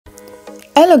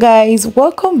Hello guys,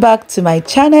 welcome back to my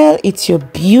channel. It's your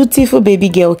beautiful baby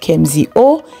girl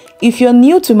Khemzy.O. If you're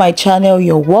new to my channel,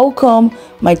 you're welcome.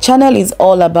 My channel is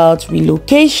all about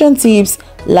relocation tips,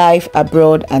 life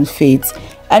abroad and faith.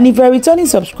 And if you're a returning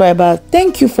subscriber,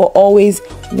 thank you for always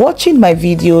watching my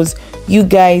videos. You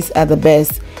guys are the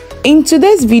best. In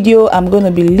today's video, I'm going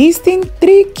to be listing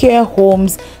 3 care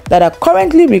homes that are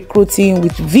currently recruiting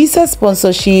with visa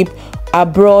sponsorship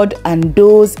abroad and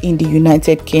those in the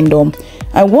United Kingdom.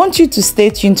 I want you to stay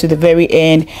tuned to the very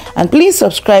end, and please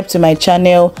subscribe to my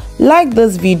channel, like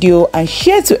this video and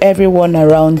share to everyone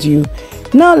around you.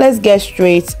 Now let's get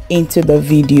straight into the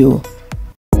video.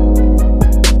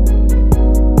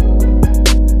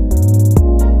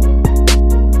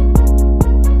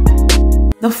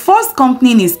 The first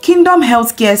company is Kingdom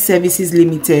Healthcare Services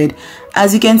Limited.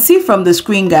 As you can see from the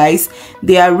screen, guys,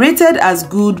 they are rated as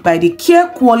good by the Care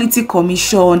Quality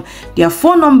Commission. Their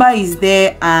phone number is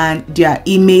there and their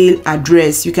email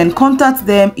address. You can contact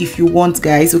them if you want,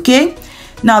 guys, okay?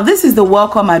 Now, this is the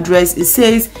welcome address. It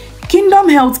says Kingdom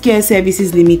Healthcare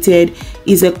Services Limited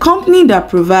is a company that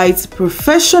provides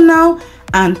professional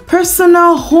and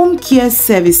personal home care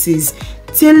services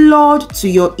tailored to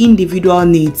your individual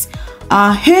needs.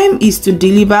 Our aim is to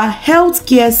deliver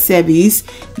healthcare service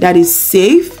that is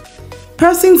safe,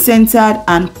 person-centered,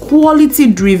 and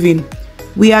quality-driven.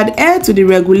 We adhere to the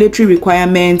regulatory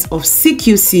requirements of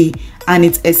CQC and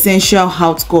its essential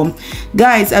outcome.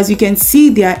 Guys, as you can see,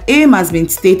 their aim has been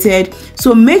stated,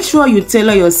 so make sure you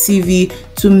tailor your CV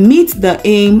to meet the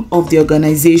aim of the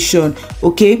organization,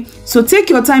 okay? So take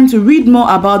your time to read more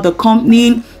about the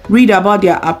company, read about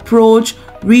their approach,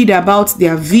 read about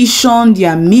their vision,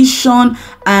 their mission,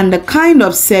 and the kind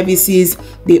of services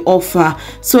they offer.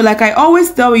 So like I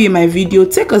always tell you in my video,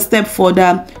 take a step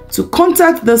further to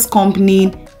contact this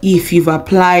company if you've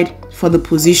applied for the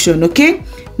position, okay?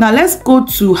 Now let's go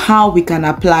to how we can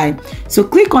apply. So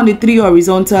click on the 3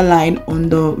 horizontal line on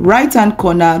the right hand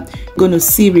corner. You're going to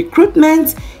see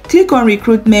recruitment. Click on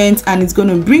recruitment and it's going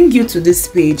to bring you to this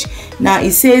page. Now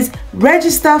it says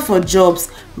register for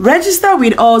jobs. Register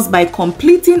with us by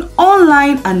completing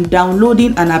online and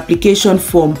downloading an application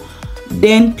form.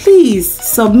 Then please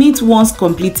submit once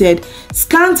completed.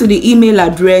 Scan to the email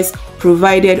address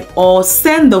provided or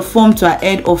send the form to our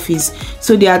head office.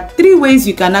 So there are 3 ways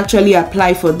you can actually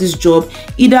apply for this job.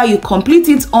 Either you complete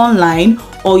it online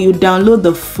or you download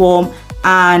the form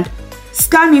and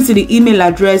scan it to the email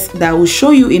address that will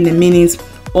show you in a minute,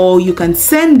 or you can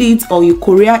send it or you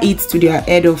courier it to their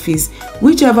head office,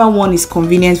 whichever one is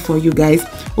convenient for you guys.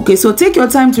 Okay, so take your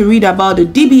time to read about the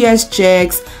DBS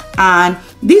checks, and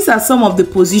these are some of the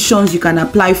positions you can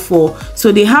apply for.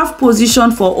 So they have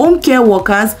position for home care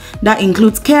workers that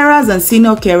includes carers and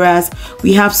senior carers.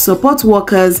 We have support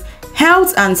workers,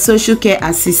 health and social care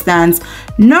assistants,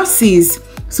 nurses.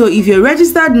 So if you're a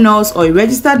registered nurse or a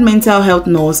registered mental health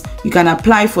nurse, you can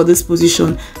apply for this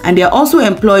position. And they're also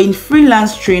employing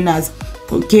freelance trainers.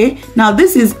 Okay, now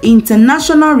this is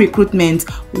international recruitment.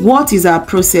 What is our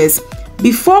process?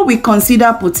 Before we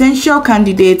consider potential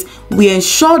candidates, we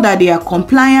ensure that they are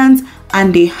compliant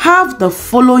and they have the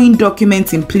following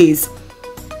documents in place.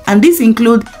 And this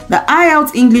includes the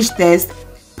IELTS English test,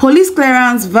 police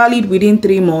clearance valid within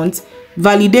 3 months,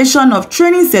 validation of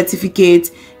training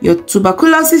certificate, your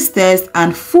tuberculosis test,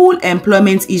 and full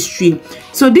employment history.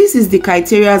 So this is the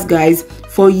criteria, guys,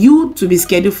 for you to be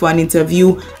scheduled for an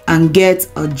interview and get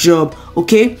a job.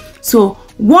 Okay, so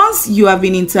once you have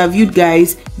been interviewed,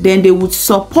 guys, then they would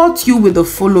support you with the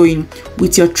following: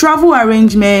 with your travel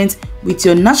arrangement, with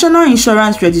your national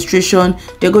insurance registration.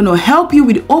 They're going to help you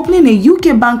with opening a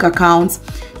UK bank account.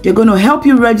 They're going to help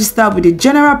you register with the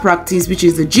general practice, which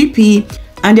is the GP,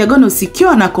 and they're going to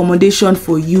secure an accommodation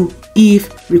for you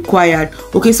if required.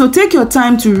 Okay, so take your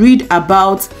time to read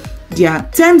about their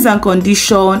terms and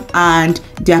conditions and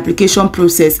the application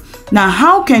process. Now,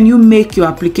 how can you make your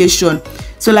application?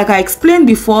 So like I explained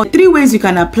before, 3 ways you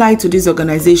can apply to this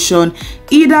organization.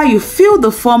 Either you fill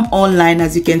the form online,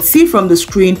 as you can see from the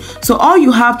screen. So all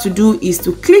you have to do is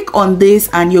to click on this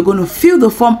and you're going to fill the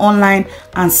form online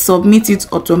and submit it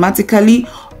automatically.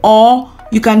 Or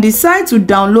you can decide to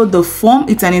download the form.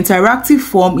 It's an interactive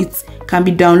form. It can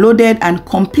be downloaded and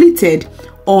completed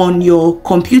on your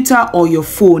computer or your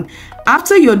phone.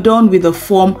 After you're done with the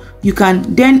form, you can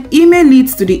then email it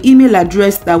to the email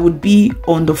address that would be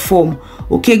on the form.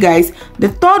 Okay, guys. The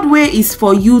 3rd way is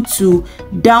for you to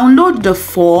download the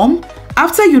form.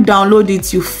 After you download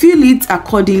it, you fill it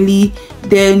accordingly,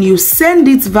 then you send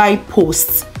it via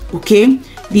post. Okay,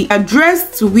 the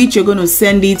address to which you're going to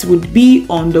send it would be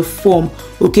on the form.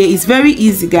 Okay, it's very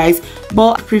easy, guys,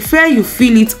 but I prefer you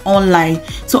fill it online.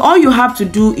 So all you have to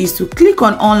do is to click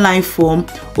on online form.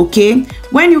 Okay,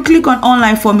 when you click on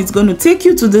online form, it's going to take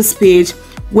you to this page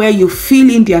where you fill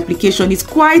in the application. It's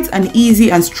quite an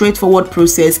easy and straightforward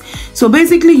process. So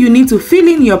basically, you need to fill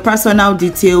in your personal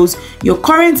details, your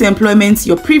current employment,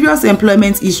 your previous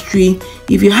employment history.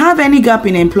 If you have any gap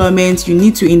in employment, you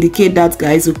need to indicate that,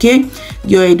 guys. Okay,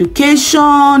 your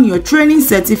education, your training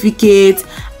certificate,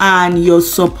 and your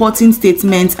supporting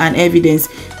statements and evidence.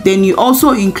 Then you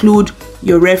also include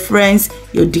your reference,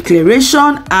 your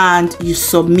declaration, and you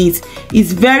submit.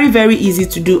 It's very, very easy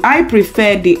to do. I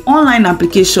prefer the online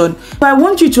application. So I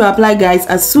want you to apply, guys,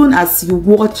 as soon as you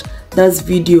watch this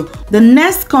video. The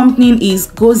next company is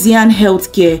Gaussian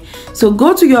Healthcare. So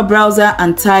go to your browser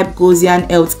and type Gaussian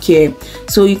Healthcare.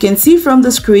 So you can see from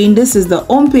the screen, this is the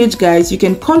home page, guys. You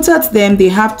can contact them. They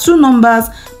have 2 numbers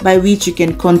by which you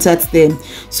can contact them.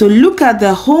 So look at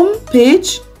the home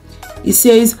page. It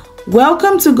says,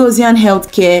 welcome to Gaussian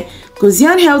Healthcare.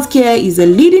 Gaussian Healthcare is a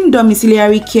leading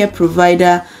domiciliary care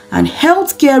provider and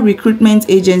healthcare recruitment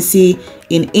agency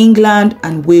in England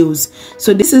and Wales.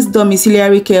 So this is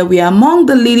domiciliary care. We are among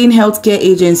the leading healthcare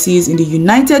agencies in the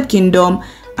United Kingdom.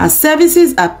 Our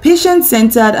services are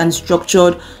patient-centered and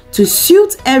structured to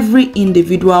suit every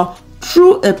individual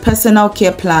through a personal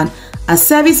care plan. Our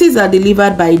services are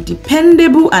delivered by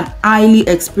dependable and highly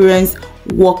experienced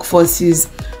workforces.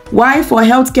 Why for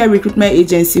healthcare recruitment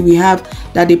agency, we have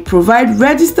that they provide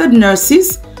registered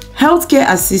nurses,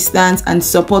 healthcare assistants, and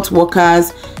support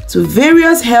workers to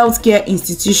various healthcare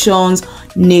institutions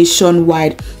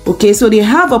nationwide. Okay, so they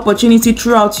have opportunity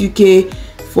throughout UK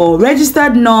for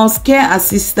registered nurse, care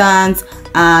assistants,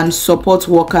 and support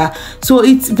worker. So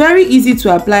it's very easy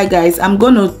to apply, guys. I'm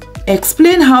going to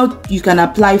explain how you can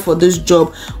apply for this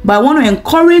job, but I want to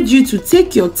encourage you to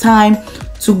take your time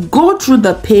to go through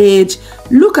the page,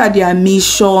 look at their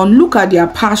mission, look at their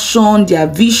passion, their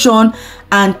vision,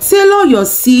 and tailor your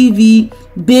CV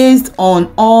based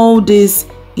on all this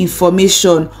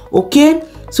information. Okay,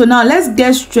 so now let's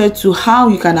get straight to how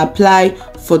you can apply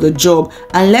for the job,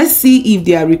 and let's see if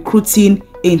they are recruiting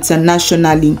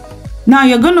internationally. Now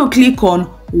you're going to click on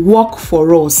work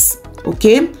for us.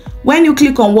 Okay, when you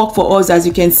click on work for us, as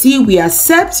you can see, we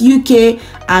accept UK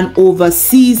and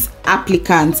overseas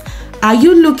applicants. Are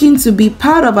you looking to be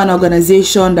part of an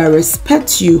organization that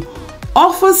respects you,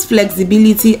 offers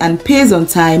flexibility, and pays on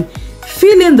time?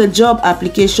 Fill in the job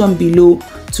application below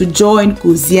to join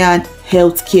Gaussian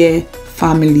Healthcare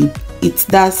family. It's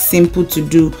that simple to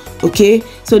do. Okay,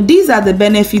 so these are the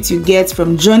benefits you get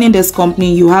from joining this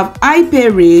company. You have high pay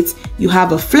rates, you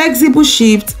have a flexible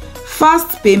shift,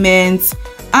 fast payments,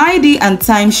 ID and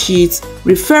timesheets,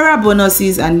 referral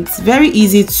bonuses, and it's very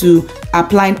easy to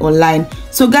apply online.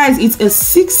 So guys, it's a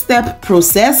 6-step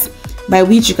process by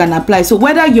which you can apply. So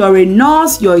whether you're a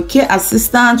nurse, you're a care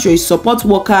assistant, you're a support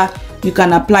worker, you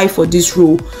can apply for this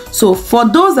role. So for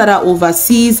those that are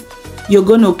overseas, you're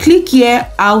going to click here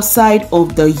outside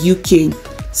of the UK.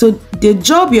 So the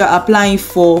job you're applying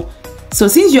for, so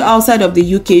since you're outside of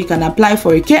the UK, you can apply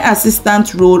for a care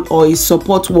assistant role or a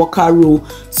support worker role.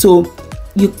 So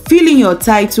you fill in your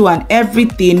title and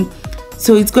everything.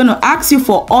 So it's going to ask you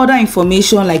for other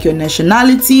information like your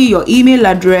nationality, your email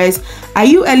address. Are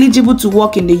you eligible to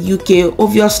work in the UK?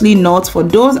 Obviously not. For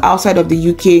those outside of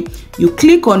the UK, you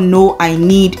click on no, I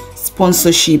need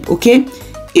sponsorship. Okay,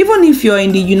 even if you're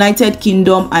in the United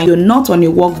Kingdom and you're not on a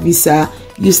work visa,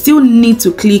 you still need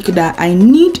to click that I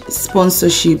need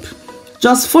sponsorship.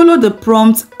 Just follow the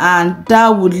prompt and that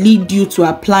would lead you to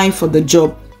applying for the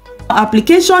job.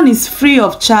 Application is free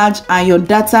of charge and your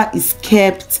data is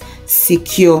kept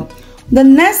secure. The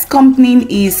next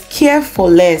company is Care for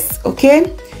Less.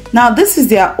 Okay, now this is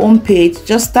their home page.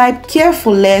 Just type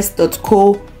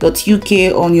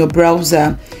careforless.co.uk on your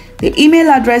browser. The email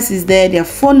address is there, their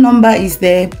phone number is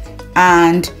there,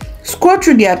 and scroll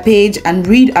through their page and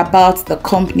read about the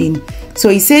company. So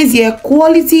it says here,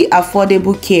 quality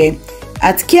affordable care.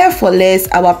 At Care for Less,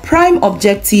 our prime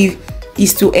objective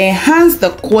is to enhance the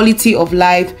quality of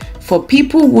life for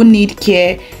people who need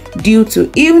care due to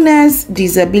illness,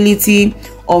 disability,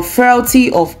 or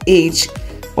frailty of age.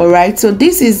 All right, so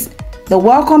this is the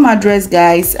welcome address,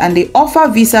 guys, and they offer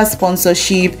visa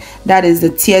sponsorship. That is the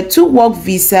tier 2 work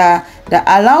visa that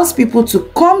allows people to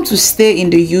come to stay in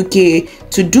the UK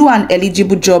to do an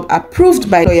eligible job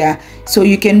approved by lawyer. So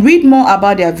you can read more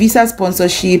about their visa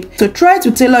sponsorship. So try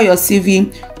to tailor your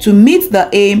CV to meet the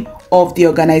aim of the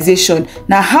organization.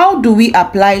 Now, how do we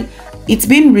apply? It's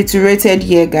been reiterated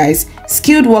here, guys.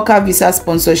 Skilled worker visa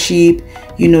sponsorship.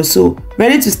 you know. So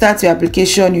ready to start your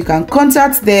application, you can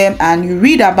contact them and you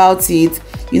read about it.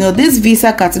 You know, this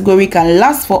visa category can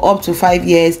last for up to 5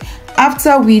 years,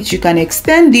 after which you can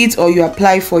extend it or you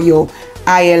apply for your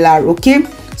ILR. Okay,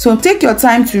 so take your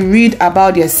time to read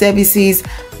about their services,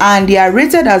 and they are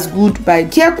rated as good by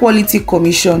Care Quality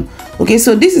Commission. Okay,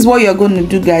 so this is what you're going to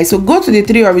do, guys. So go to the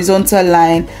 3 horizontal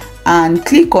line and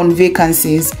click on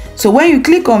vacancies. So when you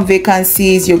click on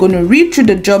vacancies, you're going to read through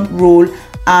the job role,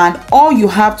 and all you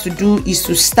have to do is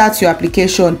to start your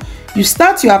application. You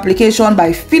start your application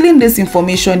by filling this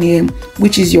information here,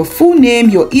 which is your full name,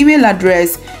 your email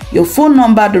address, your phone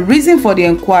number, the reason for the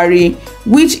inquiry,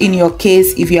 which in your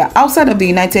case, if you are outside of the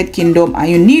United Kingdom and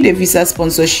you need a visa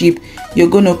sponsorship, you're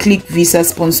going to click visa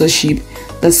sponsorship.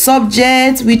 The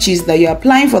subject, which is that you're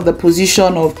applying for the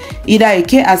position of either a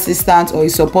care assistant or a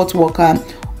support worker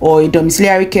or a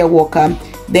domiciliary care worker.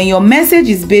 Then your message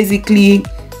is basically,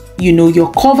 you know,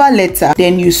 your cover letter.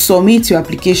 Then you submit your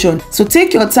application. So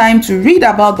take your time to read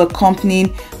about the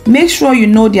company. Make sure you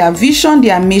know their vision,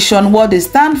 their mission, what they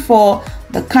stand for,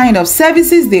 the kind of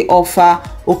services they offer.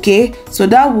 Okay, so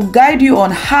that will guide you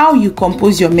on how you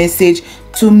compose your message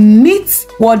to meet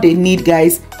what they need,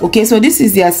 guys. Okay, so this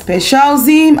is their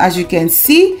specialism. As you can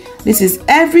see, this is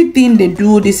everything they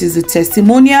do. This is the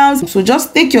testimonials. So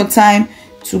just take your time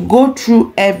to go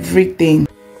through everything.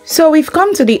 So we've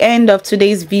come to the end of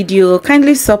today's video.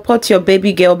 Kindly support your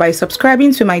baby girl by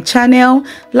subscribing to my channel,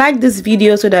 like this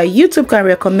video so that YouTube can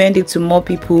recommend it to more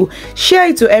people, share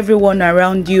it to everyone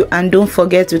around you, and don't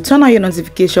forget to turn on your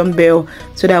notification bell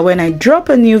so that when I drop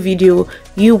a new video,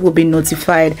 you will be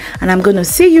notified. And I'm going to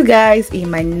see you guys in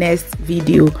my next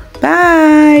video.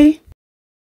 Bye.